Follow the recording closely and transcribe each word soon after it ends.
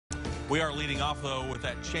We are leading off, though, with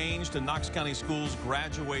that change to Knox County Schools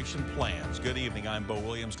graduation plans. Good evening. I'm Bo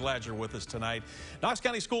Williams. Glad you're with us tonight. Knox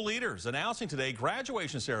County school leaders announcing today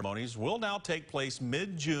graduation ceremonies will now take place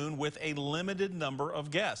mid-June with a limited number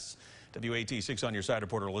of guests. WATE 6 on Your Side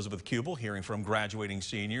reporter Elizabeth Kubel hearing from graduating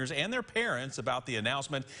seniors and their parents about the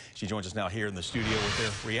announcement. She joins us now here in the studio with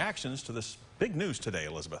their reactions to this big news today,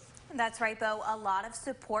 Elizabeth. That's right, Bo. A lot of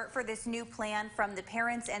support for this new plan from the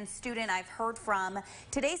parents and student I've heard from.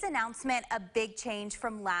 Today's announcement, a big change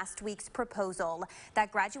from last week's proposal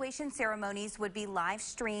that graduation ceremonies would be live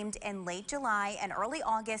streamed in late July and early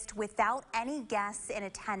August without any guests in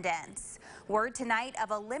attendance. Word tonight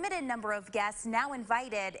of a limited number of guests now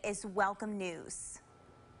invited is welcome news.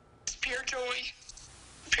 Pure joy,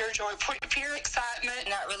 pure excitement.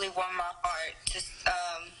 Not really warmed my heart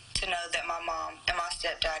to know that my mom and my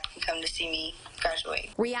stepdad can come to see me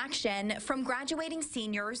graduate. Reaction from graduating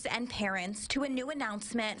seniors and parents to a new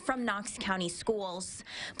announcement from Knox County Schools,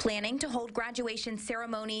 planning to hold graduation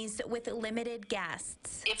ceremonies with limited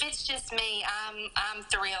guests. If it's just me, I'm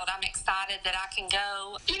thrilled. I'm excited that I can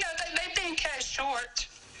go. You know, they've been cut short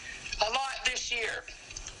a lot this year.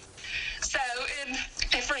 So,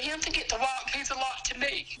 and for him to get to walk means a lot to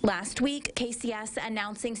me. Last week, KCS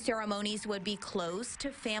announcing ceremonies would be closed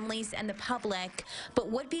to families and the public, but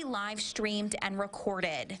would be live streamed and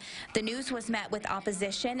recorded. The news was met with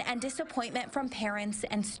opposition and disappointment from parents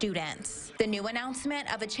and students. The new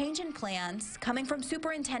announcement of a change in plans coming from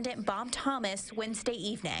Superintendent Bob Thomas Wednesday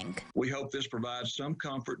evening. We hope this provides some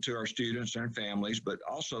comfort to our students and families, but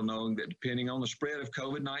also knowing that depending on the spread of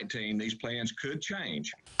COVID-19, these plans could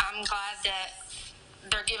change. I'm glad that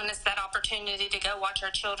they're giving us that opportunity to go watch our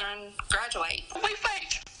children graduate. We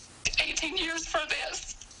waited 18 years for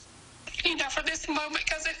this, you know, for this moment,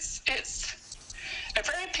 because it's a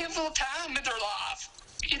very pivotal time in their life.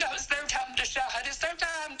 You know, it's their time to shine. It's their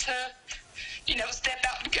time to, you know, step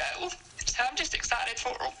out and go. So I'm just excited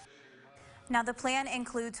for them. Now, the plan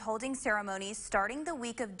includes holding ceremonies starting the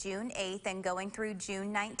week of June 8th and going through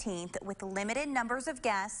June 19th with limited numbers of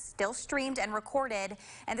guests, still streamed and recorded,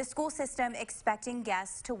 and the school system expecting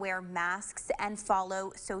guests to wear masks and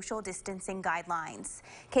follow social distancing guidelines.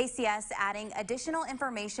 KCS adding additional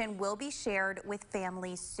information will be shared with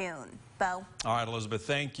families soon. Bo. All right, Elizabeth,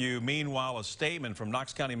 thank you. Meanwhile, a statement from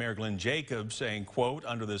Knox County Mayor Glenn Jacobs saying, quote,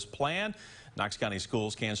 under this plan, Knox County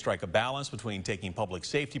Schools can strike a balance between taking public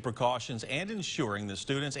safety precautions and ensuring the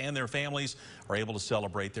students and their families are able to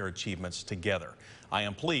celebrate their achievements together. I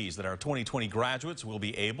am pleased that our 2020 graduates will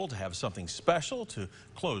be able to have something special to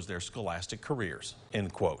close their scholastic careers,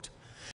 end quote.